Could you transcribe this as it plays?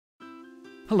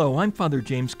Hello, I'm Father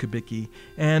James Kubicki,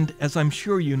 and as I'm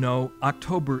sure you know,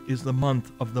 October is the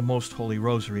month of the Most Holy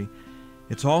Rosary.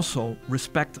 It's also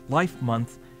Respect Life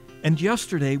Month, and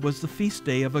yesterday was the feast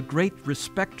day of a great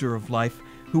respecter of life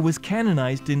who was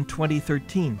canonized in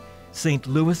 2013, St.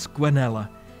 Louis Guanella.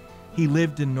 He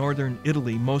lived in northern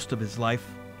Italy most of his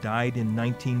life, died in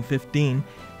 1915,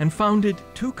 and founded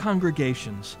two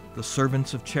congregations, the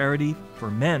Servants of Charity for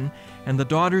men and the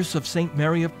Daughters of St.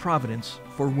 Mary of Providence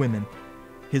for women.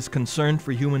 His concern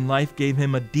for human life gave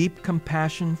him a deep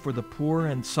compassion for the poor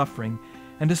and suffering,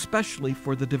 and especially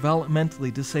for the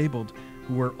developmentally disabled,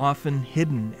 who were often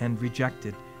hidden and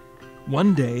rejected.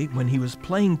 One day, when he was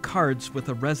playing cards with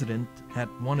a resident at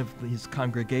one of his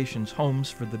congregation's homes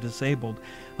for the disabled,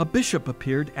 a bishop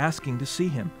appeared asking to see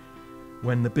him.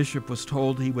 When the bishop was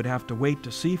told he would have to wait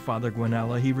to see Father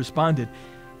Guanella, he responded,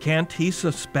 "Can't he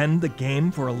suspend the game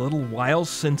for a little while,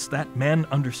 since that man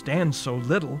understands so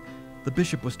little?" The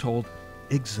bishop was told,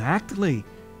 "Exactly.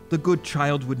 The good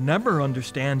child would never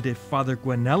understand if Father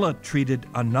Guanella treated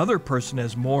another person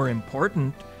as more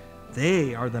important.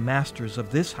 They are the masters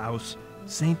of this house."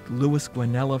 St. Louis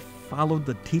Guanella followed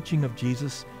the teaching of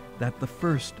Jesus that the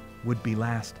first would be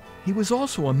last. He was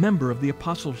also a member of the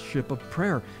Apostleship of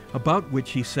Prayer, about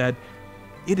which he said,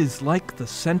 "It is like the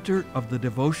center of the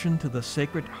devotion to the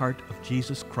Sacred Heart of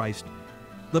Jesus Christ.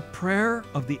 The prayer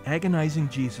of the agonizing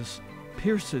Jesus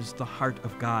pierces the heart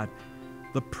of God.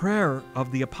 The prayer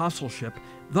of the apostleship,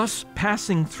 thus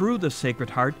passing through the Sacred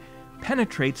Heart,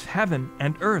 penetrates heaven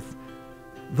and earth.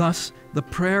 Thus, the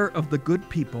prayer of the good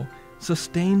people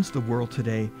sustains the world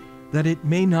today, that it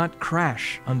may not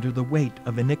crash under the weight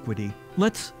of iniquity."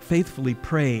 Let's faithfully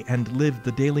pray and live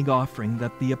the daily offering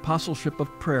that the Apostleship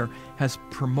of Prayer has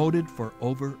promoted for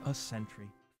over a century.